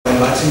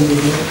inviting me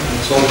here and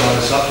talk about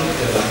a subject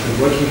that I've been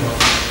working on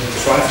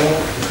with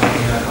Trifork, the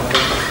company I come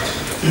from.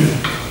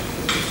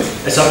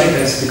 A subject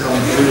that's become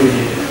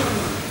really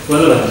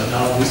relevant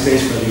now these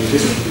days where you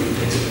distribute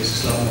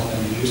databases a lot more than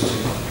you used to.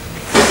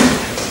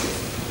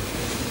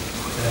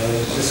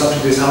 The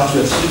subject is how to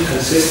achieve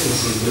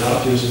consistency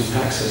without using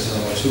Paxos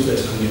or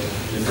two-base commute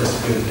in a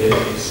distributed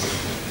database.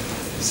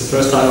 It's the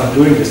first time I'm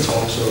doing this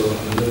talk, so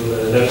I'm a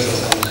little nervous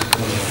as I'm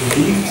going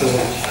to so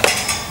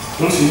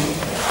we'll see.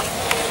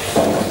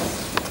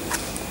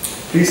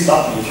 Please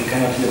stop me if you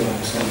cannot hear what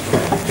I'm saying.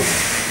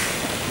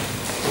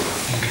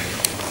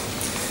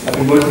 I've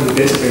been working with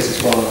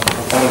databases for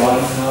quite a while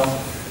now,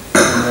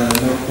 and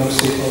no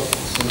SQL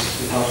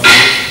since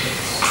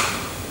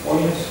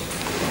 2004 years.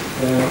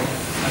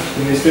 I've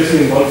been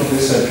especially involved in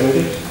this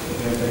project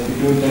that we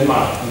do in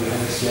Denmark. We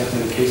have a shared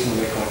medication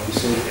record. We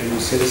save every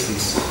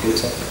citizen's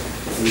data,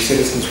 every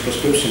citizen's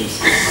prescriptions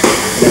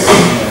in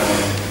a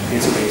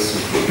database.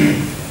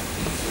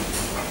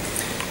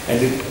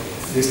 And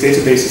this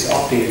database is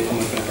updated from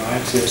a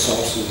variety of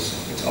sources.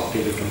 It's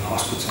updated from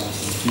hospitals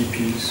and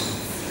GPs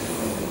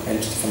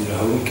and from the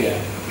home care.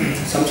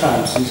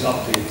 Sometimes these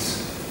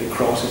updates, they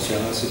cross each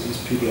other, so these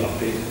people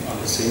update on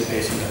the same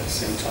patient at the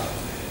same time.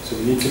 So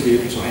we need to be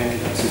able to handle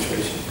that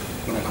situation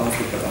when a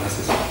conflict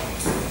arises.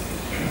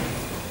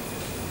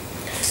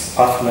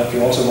 Apart from that, we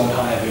also want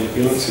high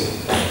availability.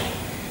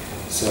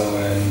 So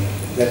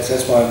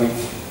that's why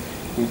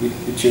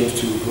we chose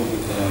to go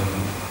with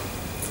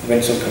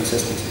eventual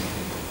consistency.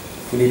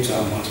 We need to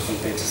have multiple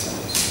data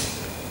centers.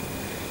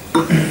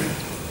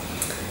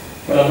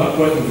 But I'm not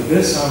working with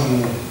this.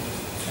 I'm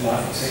an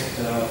architect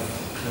of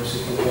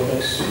NoSQL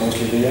projects,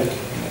 mostly here, in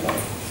a lot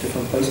of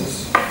different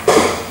places.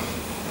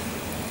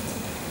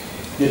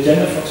 The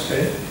agenda for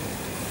today.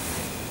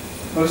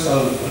 First,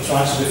 I'll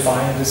try to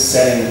define this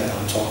setting that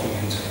I'm talking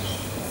into.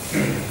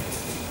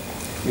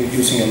 We're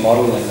using a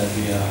model that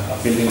we are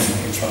building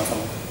in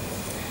Trifork.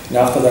 And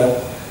after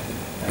that,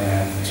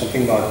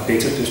 something about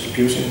data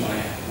distribution, why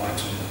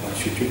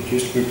should you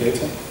distribute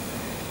data?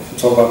 We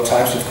talk about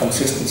types of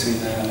consistency.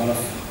 There are a lot of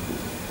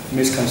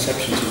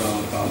misconceptions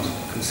about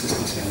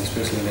consistency, and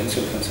especially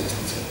eventual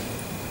consistency.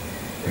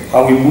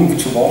 How we move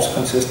towards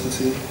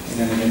consistency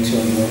in an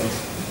eventual world.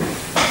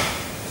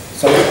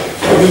 So a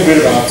little bit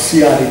about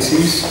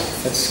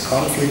CRDTs, that's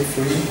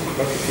conflict-free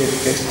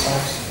replicated data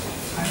types.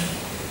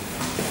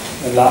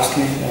 And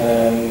lastly,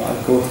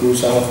 I'll go through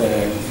some of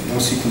the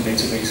NoSQL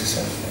databases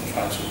and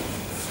try to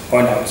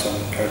point out some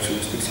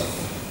characteristics of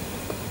them.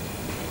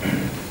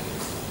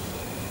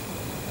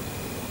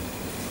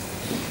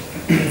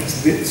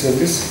 So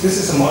this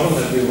is a model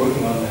that we're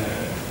working on in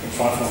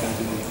Trifork at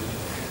the moment.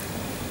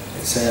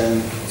 It's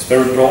a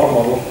very broad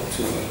model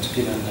to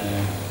give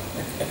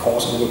a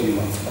coarse overview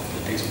of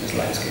the database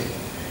landscape.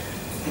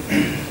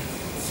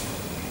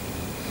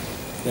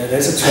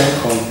 There's a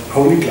term called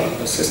polyglot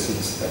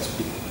persistence that's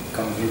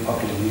become very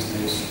popular these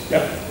days.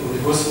 Yeah?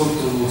 It was possible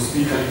to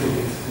speak a little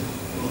bit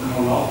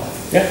more loud.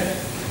 Yeah,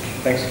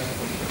 thanks.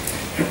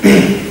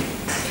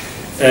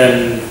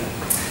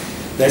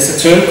 There's a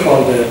term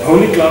called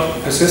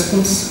polyglot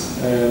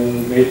persistence,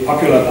 made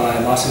popular by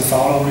Martin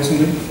Fowler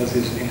recently,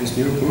 in his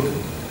new book,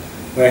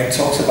 where he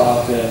talks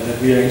about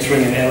that we are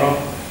entering an era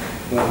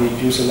where we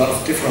use a lot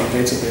of different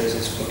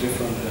databases for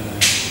different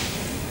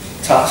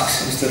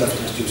tasks instead of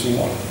just using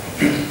one.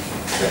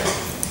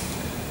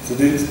 So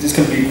this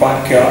can be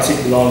quite chaotic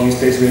with all these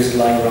databases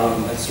lying around,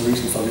 and that's the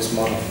reason for this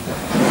model.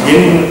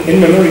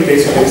 In-memory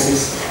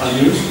databases are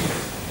used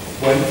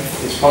when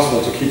it's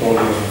possible to keep all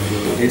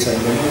your data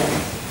in memory.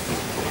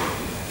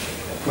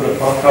 Put a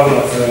couple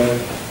of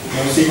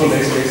NoSQL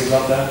databases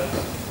up there.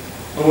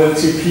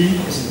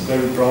 OLTP is a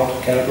very broad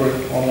category,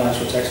 online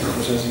transaction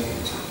processing.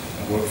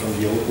 I work from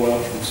the old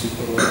world, from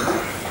SQL world.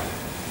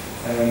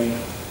 And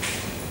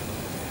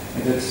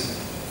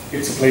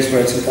it's a place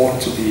where it's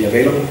important to be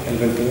available, and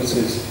availability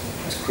is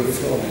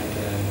critical,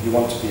 and you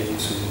want to be able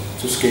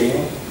to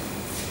scale,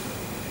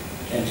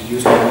 and you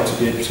usually want to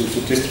be able to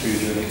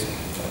distribute your data.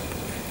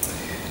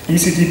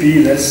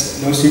 ECDB, that's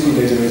NoSQL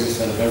databases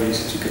that are very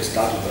easy to get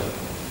started with.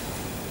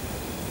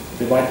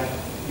 You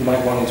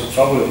might run into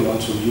trouble if you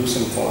want to use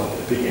them for a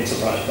big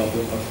enterprise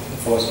problem, but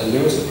for a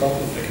limited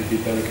problem, they can be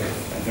very good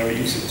and very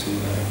easy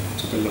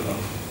to build upon.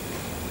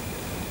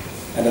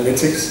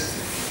 Analytics,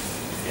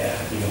 yeah,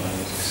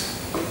 analytics.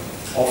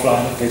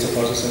 Offline data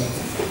processing,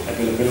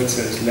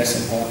 availability is less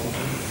important.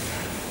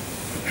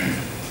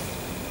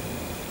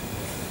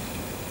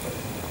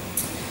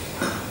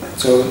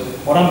 So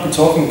what I'm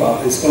talking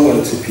about is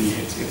OLTP,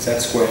 it's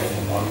that square in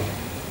the model.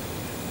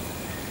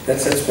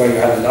 That's where you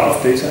have a lot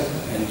of data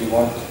and you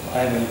want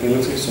high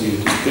availability, so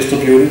you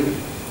distribute it,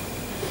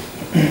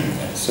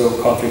 and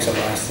so conflicts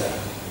arise there.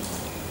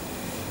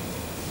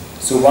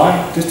 So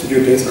why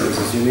distribute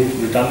databases? You need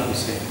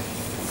redundancy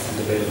and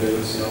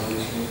availability,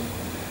 obviously.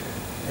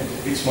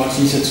 It's much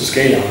easier to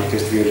scale on a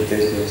distributed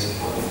database.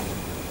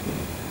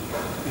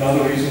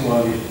 Another reason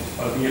why we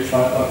at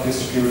Trifork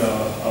distribute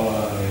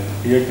our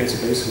BIRC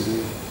database,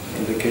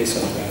 in the case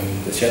of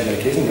the shared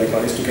medication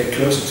record, is to get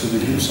closer to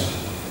the user.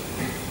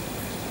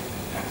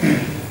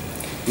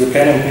 we're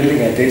planning on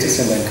building a data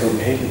center in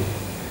Copenhagen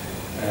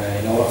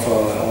in order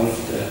for all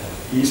the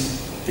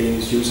East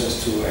Danish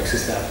users to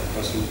access that,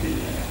 because it will be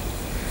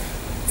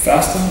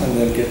faster and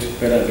they'll get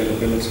better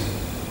availability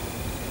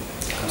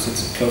because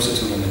it's closer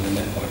to them in the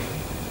network.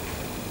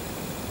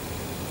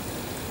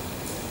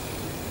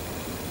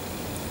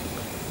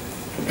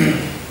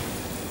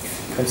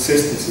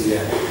 Consistency,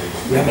 yeah.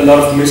 We have a lot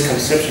of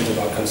misconceptions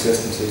about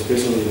consistency,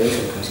 especially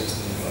racial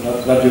consistency.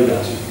 Well, not you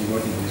guys, you've been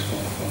working on this for a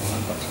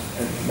while, but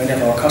many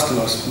of our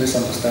customers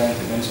misunderstand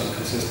the mental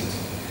consistency.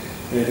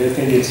 They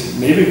think it's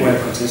maybe we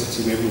have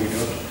consistency, maybe we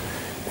don't.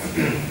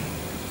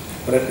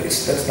 But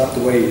that's not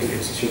the way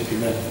it should be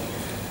meant.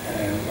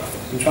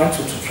 I'm trying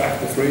to track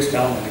the phrase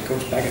down, and it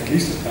goes back at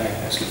least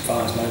as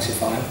far as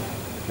 95,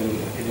 when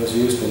it was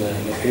used in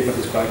a paper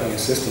describing a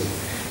system.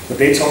 But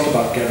they talked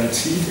about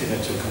guaranteed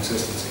eventual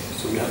consistency.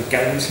 So we have a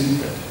guarantee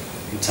that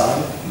in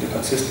time the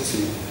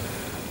consistency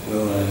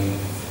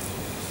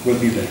will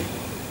be there.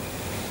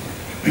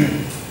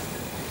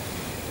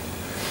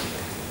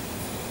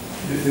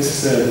 This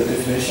is the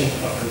definition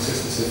of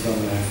consistency from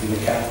the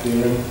CAP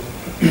theorem.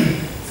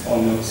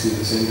 All notes see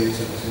the same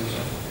data.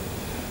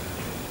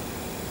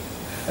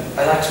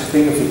 I like to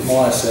think of it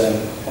more as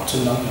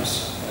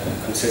autonomous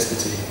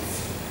consistency,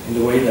 in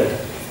the way that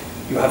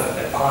you have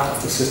a part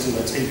of the system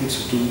that's able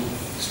to do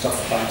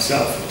stuff by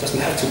itself. It doesn't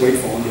have to wait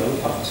for all the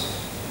other parts.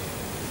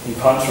 In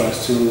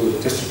contrast to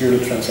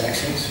distributed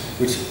transactions,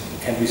 which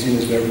can be seen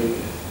as very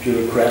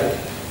bureaucratic,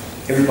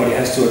 everybody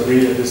has to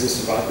agree that this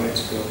is the right way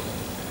to go.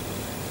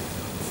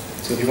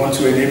 So if you want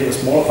to enable a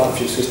smaller part of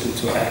your system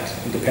to act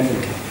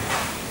independently,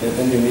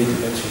 then you need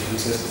eventual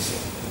consistency.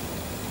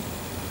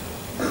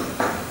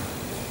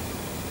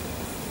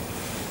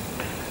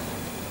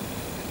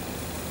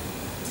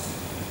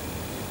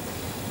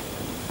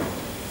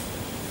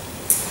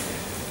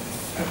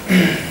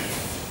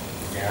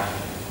 Yeah.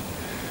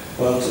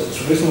 Well,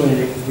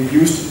 traditionally we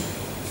used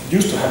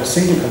to have a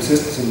single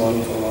consistency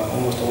model for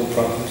almost all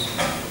problems,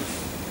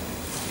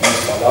 and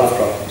for a lot of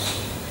problems.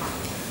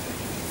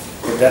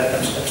 But that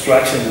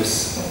abstraction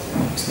is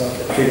not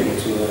applicable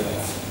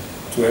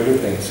to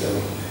everything. So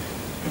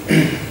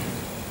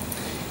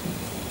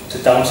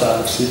the downside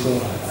of SQL,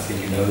 I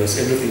think you know this,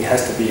 everything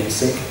has to be in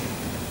sync,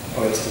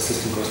 or else the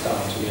system goes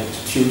down. So we have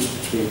to choose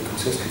between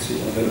consistency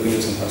and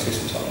availability and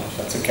partition tolerance.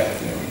 That's a CAP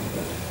theory.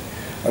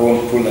 I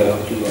won't pull that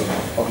up, you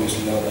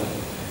obviously know that.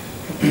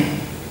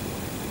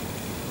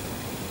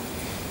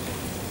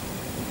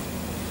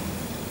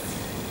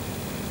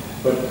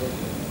 But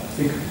I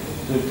think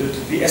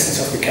the essence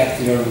of the CAP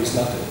theory is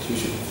not that you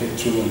should think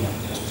through and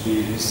just read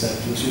it, is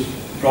that you should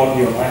broaden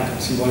your mind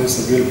and see what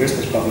is the real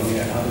business problem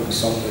here and how do we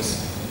solve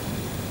this,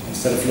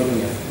 instead of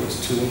looking at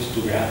which tools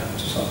do we have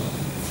to solve it.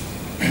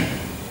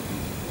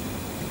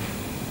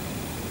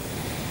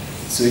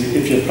 So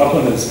if your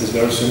problem is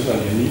very simple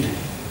and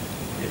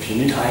if you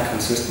need high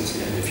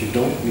consistency, and if you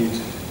don't need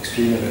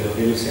extreme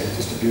availability and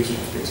distribution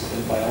of data,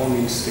 then by all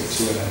means stick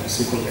to a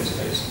SQL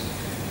database,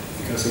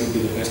 because it will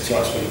be the best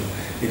choice for you.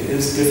 It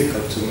is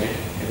difficult to make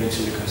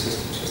eventually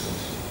consistent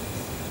systems.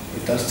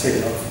 It does take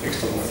a lot of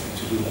extra work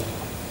to do that.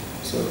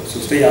 So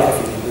stay out of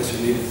it unless you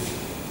need it.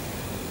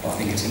 I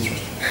think it's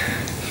interesting.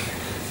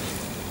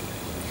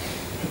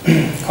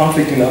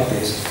 Conflict in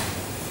updates.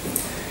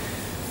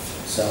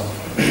 So,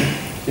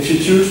 if you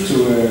choose to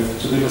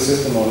build a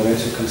system on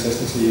eventual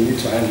consistency, you need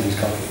to handle these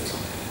conflicts.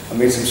 I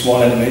made some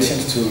small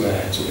animations to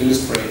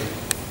illustrate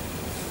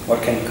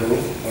what can go,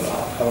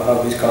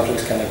 how these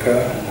conflicts can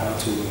occur, and how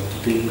to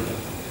deal with them.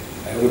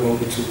 I hope it won't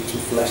be too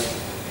flashy.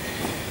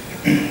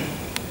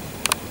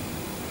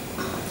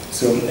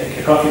 So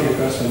a conflict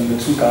occurs when the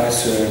two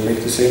guys make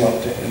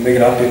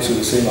an update to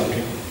the same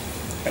object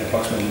at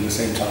approximately the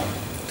same time.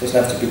 It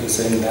doesn't have to be the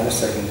same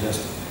nanosecond,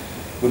 just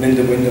within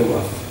the window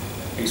of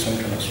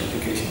asynchronous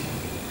replication.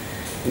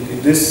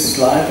 In this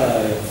slide,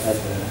 I have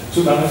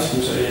two values,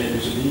 user A and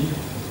user B,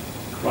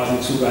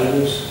 writing two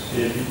values, A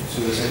and B,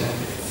 to the same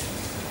object,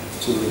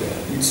 to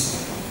each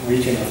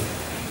region of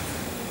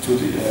two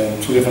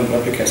different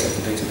replicas of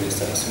the database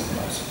that are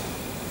synchronized.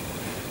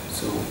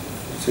 So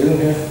it's hidden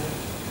here.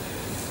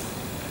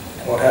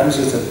 What happens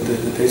is that the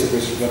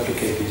database will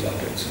replicate these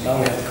objects. So now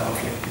we have a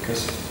conflict,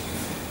 because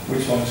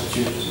which one to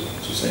choose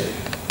to save?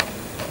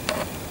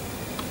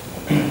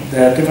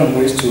 There are different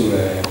ways to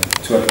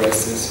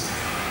address this.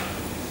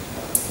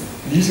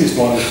 The easiest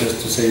one is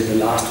just to say the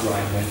last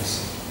write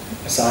wins.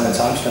 Assign a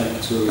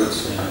timestamp to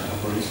its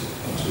operation,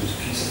 to its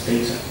piece of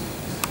data,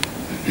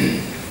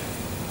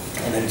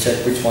 and then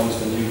check which one is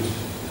the newest.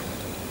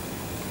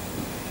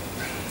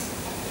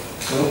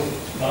 So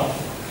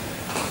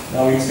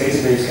now each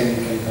database can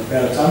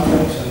compare the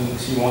timestamps, and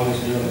T1 is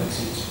new and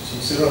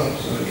T0,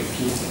 so it can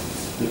keep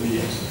the V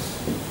instance.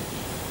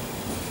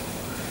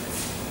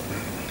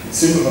 It's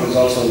simple, but it's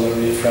also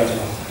very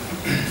fragile.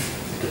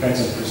 It depends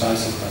on precise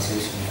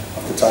synchronization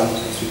of the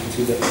timers, as you can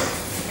see there.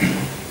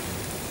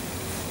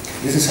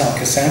 This is how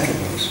Cassandra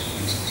works, for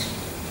instance.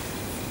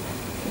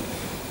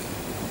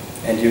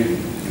 And you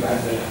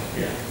have the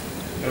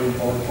very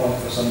important point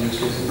for some use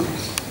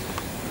cases.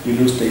 You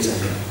lose data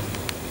here.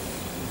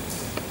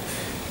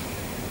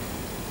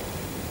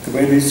 the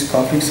way these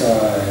conflicts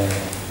are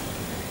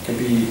can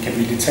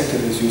be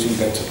detected is using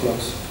vector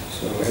plots.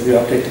 So every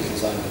object is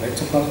assigned a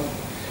vector plot,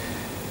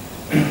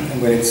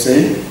 and when it's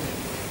saved,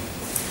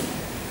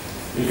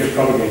 you get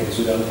propagated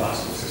to the other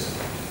parts of the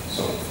system.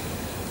 So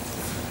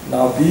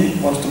now B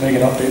wants to make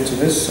an update to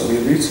this, so he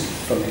reads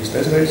from his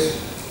database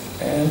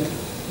and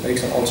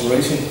makes an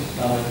alteration.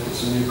 Now he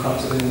puts a new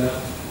concept in there,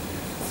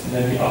 and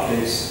then he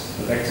updates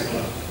the vector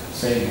plot,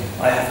 saying,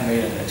 I have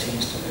made a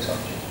change to this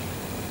object.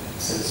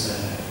 It says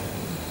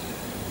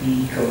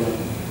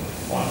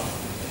B:1.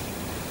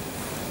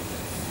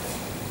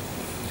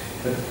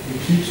 But he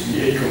keeps the A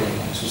colon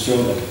to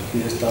show that he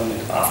has done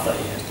it after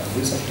he has done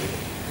this update.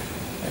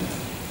 And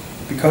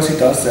because he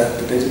does that,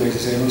 the database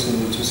is able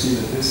to see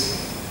that this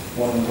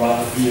one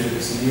right here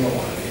is a newer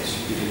one, and it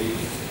should be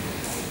deleted.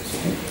 So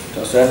he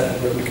does that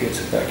and replicates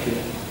it back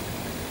here.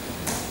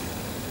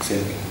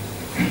 Same thing.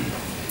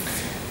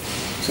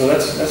 So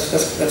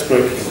that's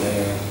great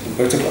in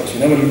vector plots. You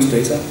never lose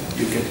data.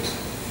 You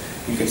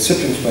get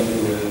siblings when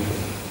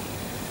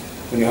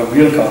you have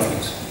real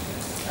conflicts.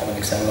 I have an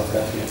example of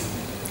that here.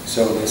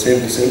 So they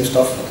save the same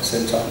stuff at the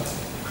same time.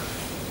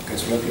 It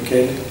gets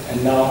replicated,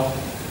 and now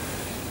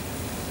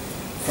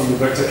from the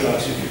vector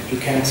plots you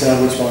can't tell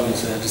which one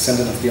is a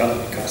descendant of the other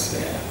because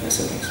they're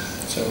siblings.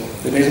 So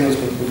the database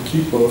will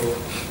keep both,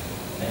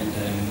 and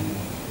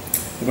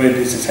the way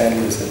this is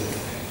handled is that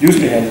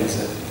usually handles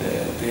that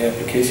the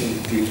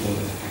application deals with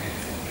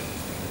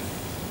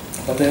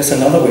it. But there's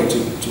another way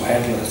to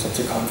handle such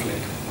a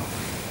conflict,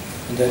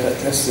 and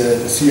that's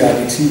the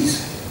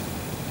CRDTs.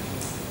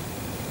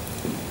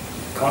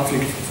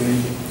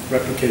 Conflict-free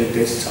replicated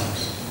data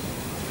types.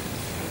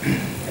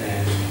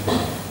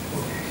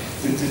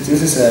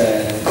 This is a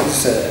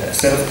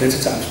set of data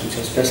types which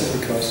are special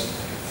because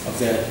of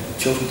their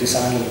chosen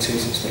design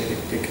limitations.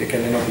 They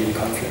can never be in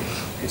conflict.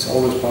 It's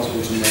always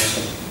possible to merge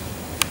them.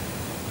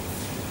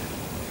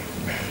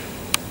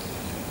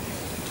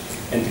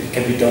 And it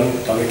can be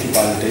done directly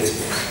by the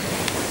database.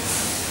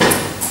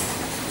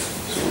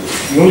 So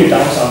the only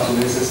downside to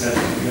this is that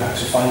you have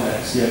to find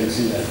that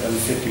CRDT that will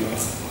fit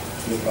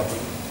your problem.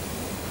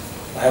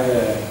 I have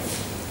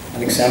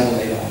an example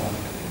later on. I'll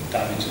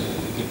dive into it a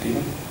bit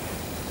deeper.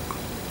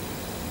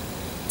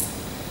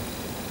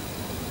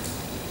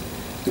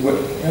 I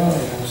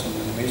have some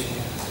animation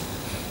here.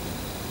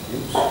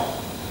 Oops.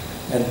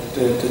 And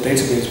the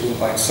database will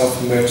by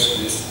itself merge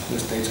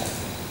this data.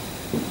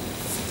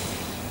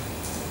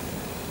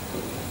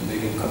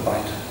 Making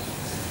combined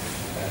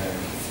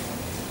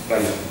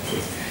value.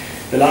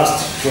 The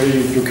last way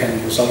you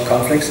can resolve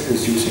conflicts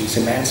is using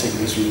semantic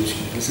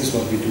resolution. This is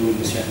what we do in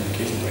the shared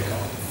medication record.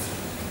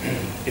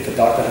 If a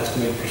doctor has to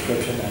make a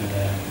prescription and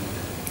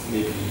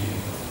maybe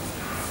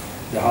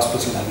the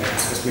hospital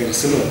has made a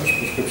similar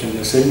prescription,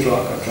 the same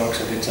drug or drugs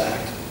that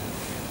interact,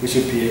 we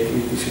should be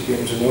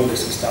able to know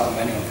this and start a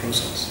manual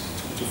process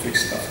to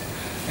fix stuff.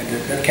 And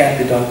that can't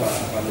be done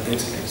by the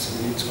database, so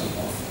we need to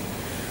involve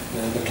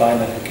the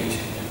client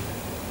application here.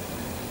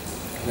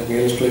 Let me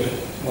illustrate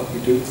what we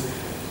do.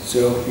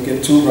 So we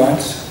get two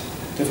writes,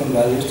 different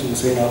values to the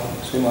same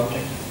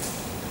object,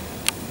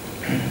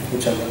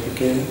 which are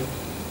replicated.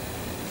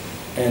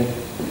 And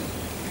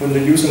when the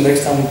user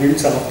next time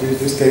reads some of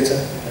this data,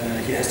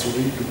 he has to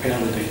re-prepare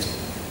the data.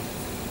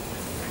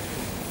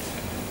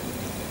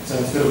 So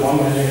instead of one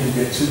value, you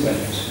get two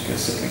values, you get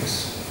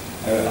siblings.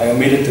 I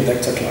omitted the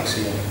vector class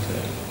here,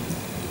 but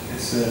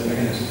it's a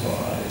mechanism for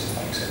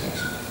identifying siblings.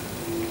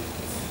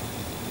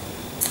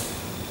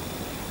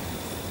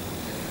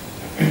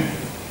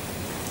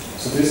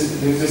 So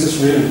this is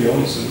really the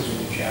only solution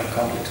if you have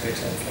complex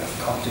data, if you have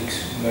complex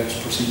merge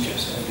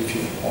procedures, and if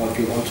you want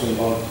to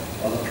involve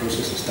other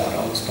processes, start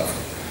all the stuff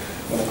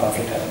when a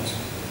conflict happens.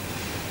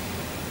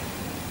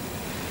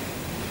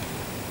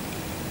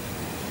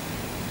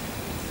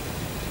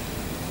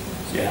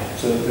 Yeah,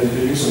 so the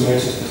user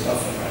merges the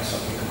stuff and writes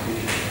something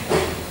completely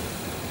different.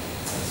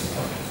 That's the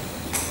point.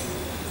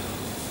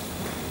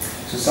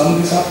 To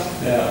sum this up,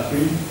 there are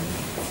three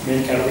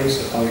main categories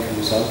of how we can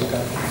resolve the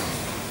conflict.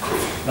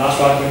 Large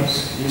fragments,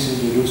 easy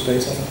to lose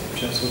data,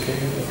 which is okay,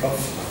 no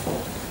problem.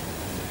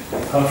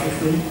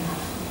 Conflict-free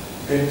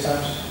data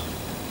types,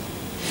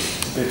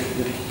 a bit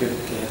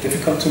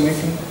difficult to make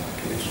them.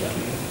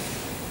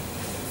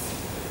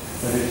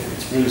 But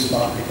it's really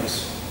smart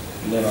because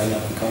you never end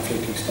up in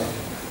conflicting stuff.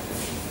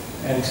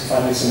 And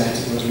finally,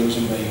 semantic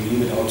resolution, where you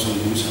leave it all to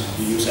the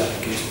user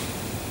application.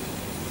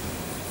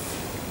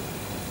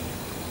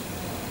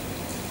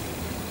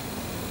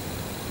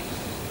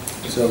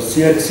 So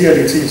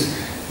CRDTs.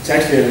 It's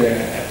actually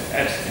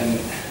an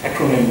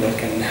acronym that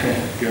can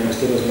be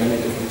understood as many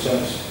different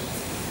terms.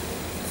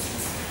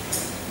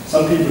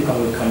 Some people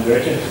call it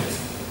convergent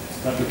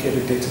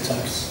replicated data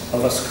types,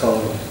 others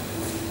call it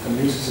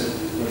commutative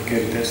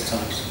replicated data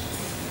types.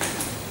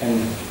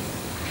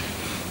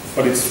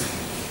 But it's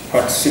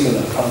quite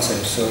similar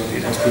concept, so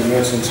it has been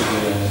merged into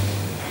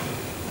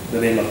the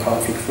name of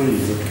conflict-free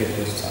replicated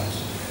data types.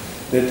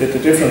 The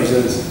difference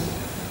is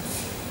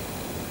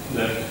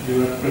that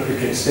you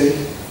replicate state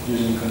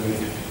using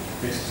convergent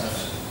data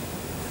types.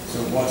 So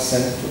what's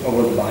sent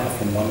over the wire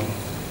from one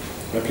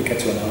replica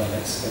to another,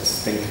 that's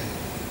state. It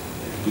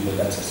will be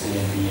the letters A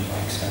and B in my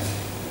example.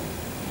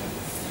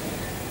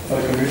 For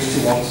the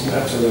convergence ones, you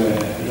have to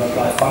you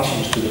apply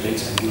functions to the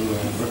data and you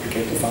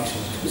replicate the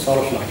functions. It's sort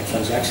of like a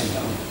transaction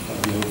now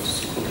from the old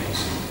SQL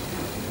days.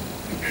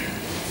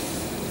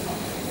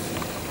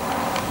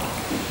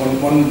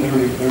 One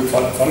very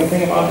funny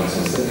thing about this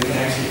is that they can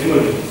actually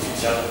emulate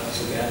each other,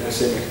 so they have the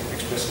same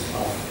expressive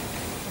power.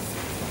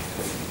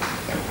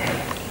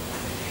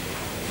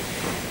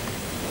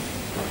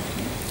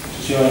 To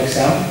show an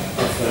example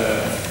of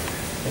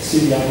a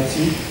CDIT,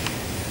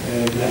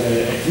 we have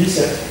a key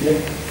set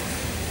here.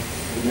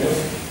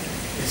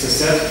 It's a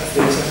set of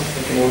data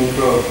that can only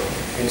grow,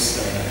 hence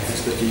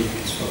the G,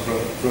 it's for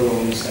grow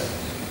only set.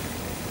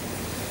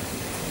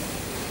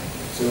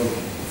 So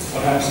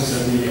what happens is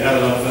that we add a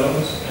lot of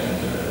elements and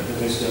the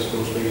list just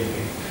goes bigger and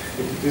bigger.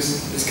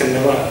 This can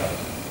never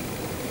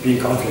be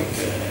in conflict,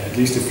 at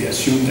least if we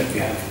assume that we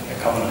have a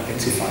common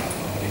identifier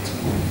for our data.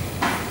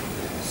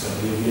 So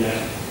we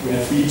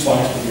have B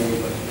twice per unit,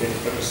 but we get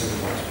represented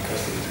twice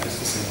because it has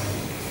the same ID.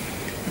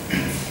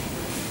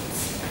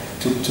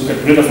 To get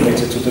rid of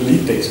data, to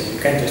delete data, you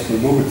can't just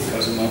remove it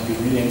because it might be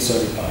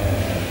reinserted by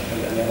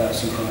another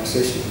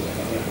synchronization with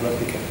another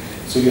replica.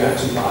 So you have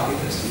to mark it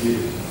as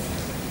deleted.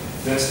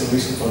 That's the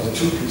reason for the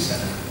 2P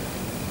set.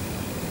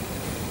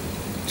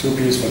 2P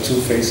is for two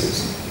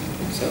phases.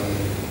 So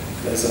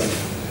there's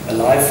a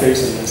live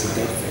phase and there's a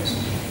dead phase.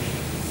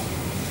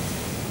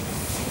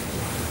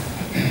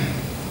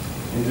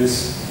 In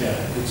this, the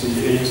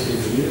A is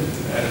being deleted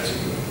and added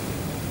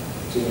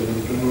to the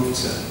removed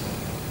set.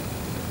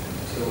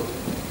 So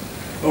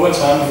over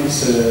time,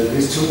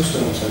 these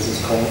tombstones, as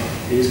it's called,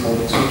 A is called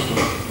a tombstone,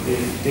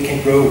 they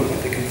can grow and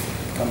they can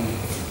become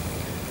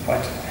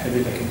quite heavy.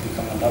 They can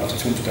become a lot of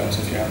tombstones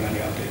if you have many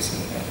updates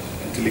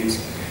and deletes.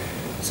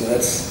 So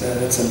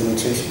that's a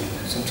limitation.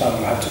 Sometimes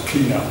you have to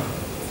clean up,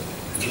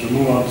 to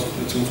remove all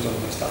the tombstone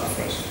and start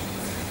fresh.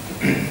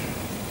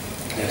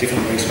 There are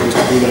different ways to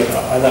do that.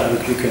 Either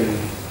you can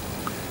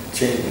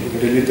change, you can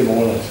delete them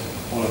all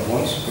at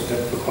once, but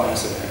that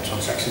requires a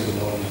transaction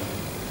with all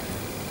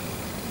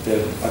the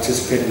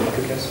participating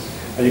replicas.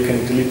 Or you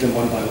can delete them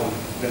one by one.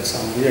 That's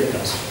how React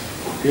does.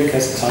 React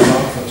has a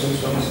timeout for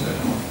tombstones that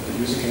the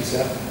user can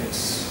set.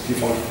 It's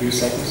default 3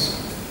 seconds.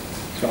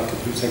 So after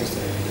 3 seconds,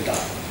 they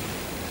die.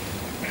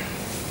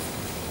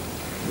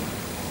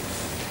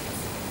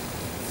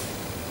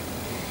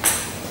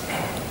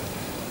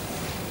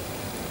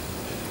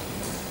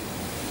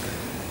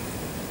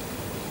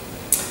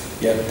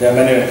 Yeah, there are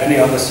many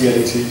other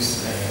CLATs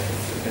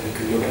that you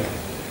can look at.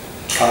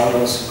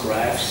 Counters,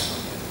 graphs.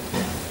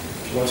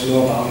 If you want to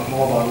know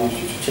more about it,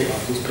 you should check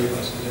out these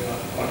papers. They are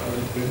quite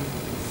well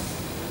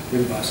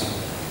written by some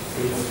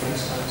very good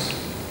French guys.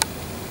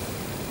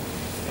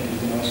 And you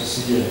can also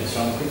see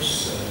Sean Cribb's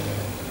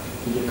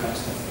video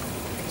cast.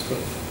 It's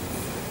good.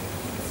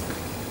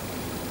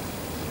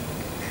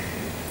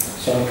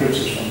 Sean Cribb's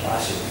is from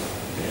Brazil.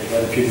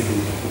 They're the people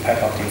who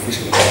pack up the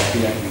official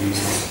React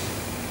releases.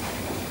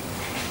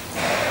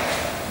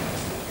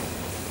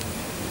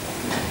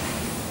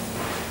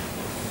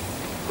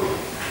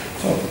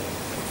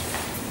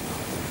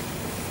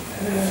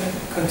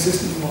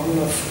 Consistent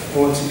model of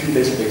OLTP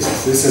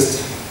databases. This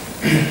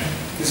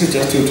is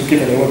just to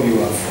give an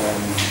overview of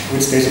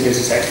which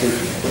databases actually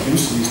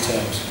use these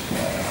terms.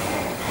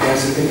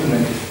 As it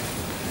implemented.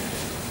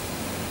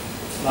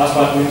 Last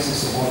 5 minutes is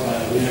supported by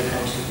Arena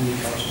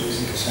Couchbase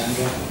in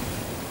Cassandra.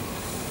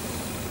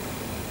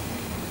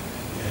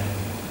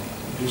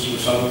 User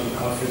resolvable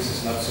conflicts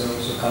is not so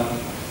common.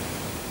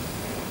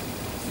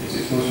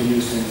 It's mostly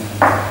used in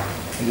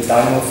the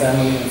Dynamo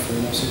family of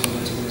NoSQL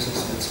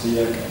databases. That's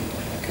React and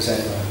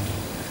Cassandra and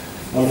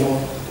one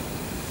more.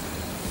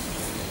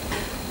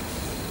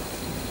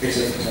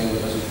 Except Cassandra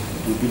doesn't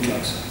do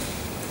B-class,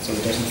 so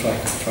it doesn't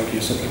track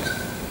your siblings.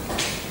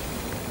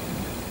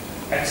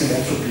 Active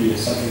entropy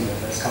is something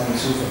that's coming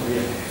soon from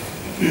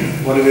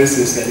React. What it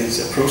is that it's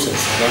a process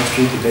that runs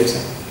through the data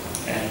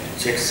and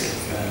checks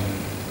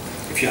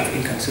if you have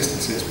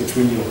inconsistencies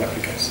between your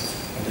replicas,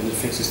 and then it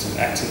fixes them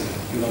actively.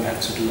 You don't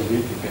have to do a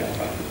read repair or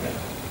write repair.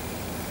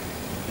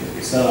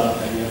 It's not out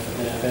there yet,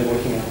 but they're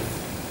working on it.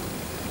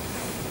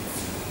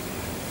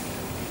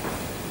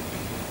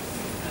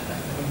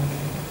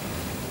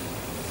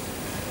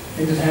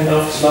 In the hand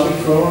of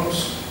Slavic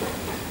programs.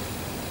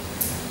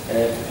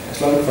 A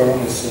Slavic program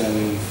is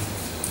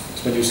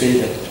when you say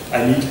that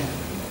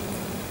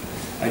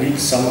I need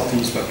some of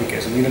these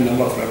replicas. I need a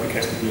number of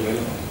replicas to be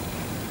available,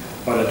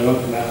 but it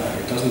doesn't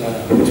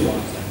matter which one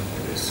of them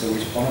it is. So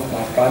if one of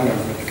my primary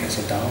replicas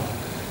are down,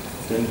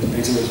 then the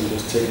database will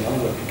just take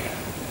another replica,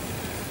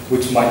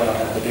 which might not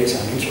have the data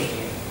I'm interested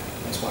in.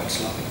 That's why it's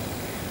Slavic.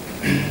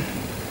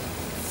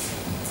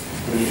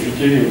 But it will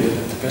give you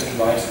the best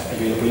right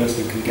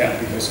availability you can get,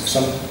 because if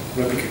some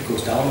replica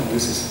goes down, and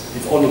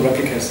if all the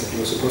replicas that you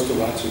were supposed to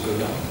write to go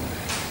down,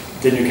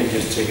 then you can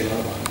just take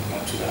another one and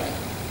write to that.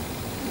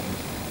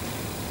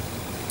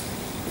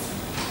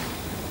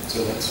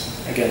 So that's,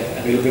 again,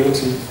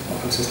 availability or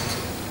consistency.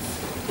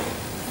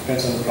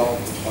 Depends on the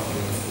problem.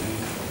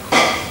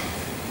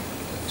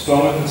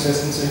 Stronger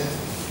consistency.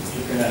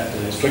 You can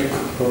add strict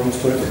programs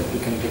to it. You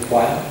can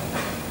require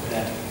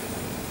that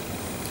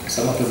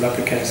some of the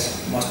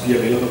replicas must be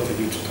available for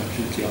you to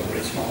complete the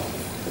operation on.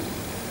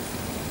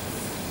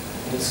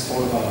 It's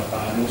supported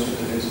by most of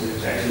the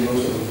databases. Actually,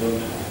 most of them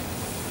don't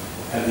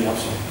have the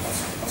option of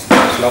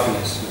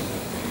sloppiness.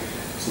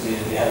 So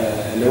they have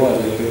a lower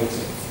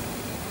availability.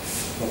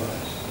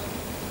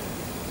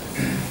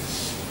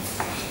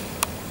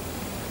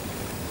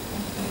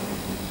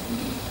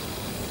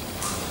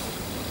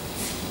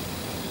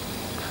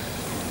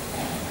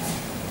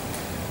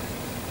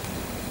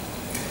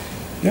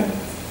 Yeah,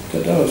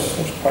 that was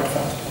quite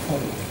fast. I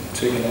thought it would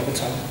take a longer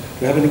time.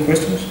 Do you have any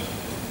questions?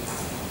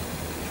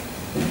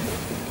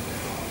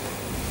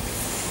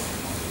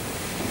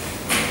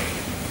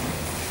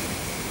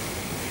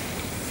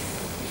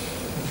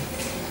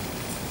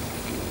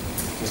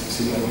 Just to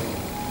see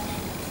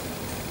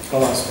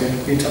otherwise,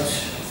 be in touch.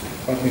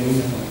 Write me an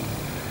email or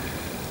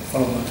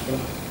follow me on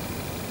Twitter.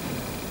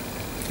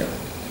 Yeah.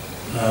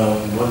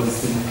 What is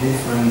the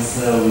difference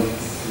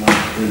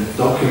with the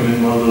document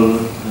model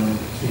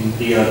between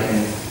Trifork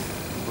and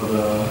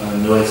other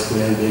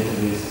NoSQL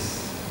databases?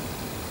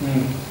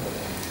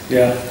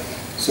 Yeah.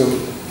 So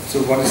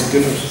what is the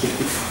difference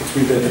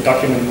between the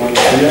document model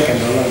Trifork and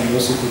other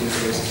NoSQL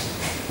databases?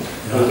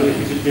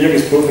 Trifork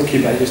is both the key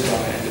value store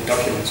and the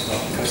document store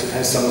because it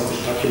has some of the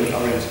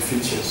document-oriented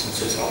features,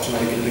 such as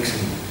automatic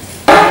indexing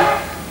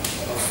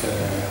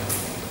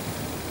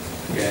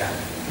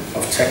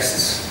of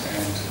texts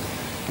and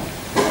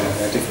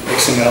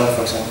XML,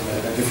 for example.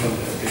 There are different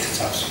data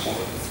types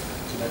supported.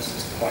 So that's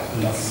quite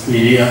enough.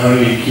 Really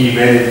only key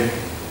value.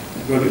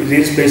 Well, it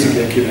is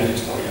basically a key value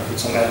store, yeah, with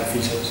some added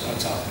features on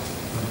top.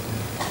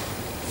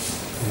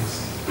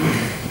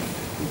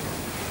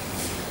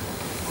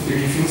 Could you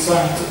give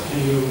insight?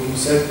 You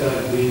said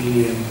that the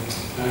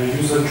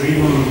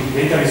user-driven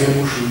data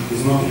resolution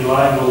is not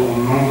reliable on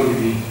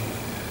MongoDB.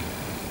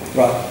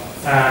 Right.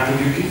 Could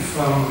you give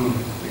an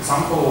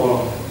example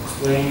or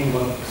explain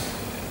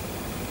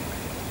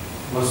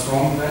what's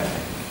wrong there?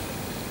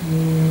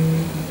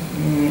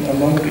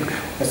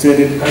 I said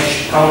it.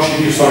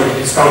 CouchDB, sorry,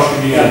 it's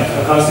CouchDB.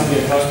 Yeah, CouchDB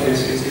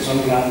is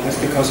unreliable. That's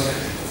because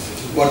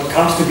what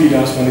CouchDB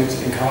does when it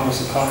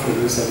encounters a conflict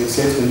is that it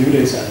saves the new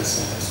data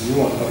as a new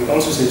one, but it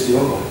also saves the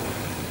old one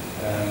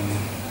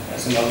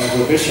as another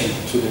revision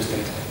to this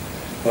data.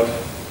 But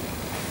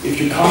if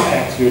you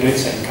compact your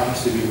data in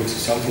CouchDB, which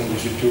is something you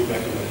should do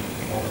regularly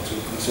in order to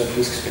conserve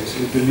disk space,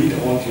 you delete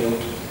all the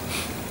old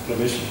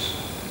revisions,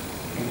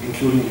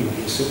 including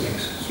your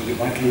siblings, so you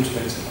might lose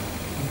data.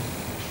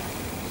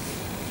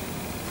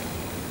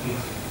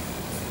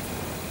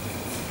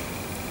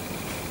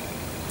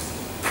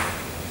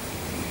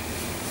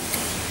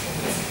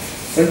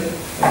 Good.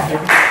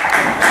 Thank you.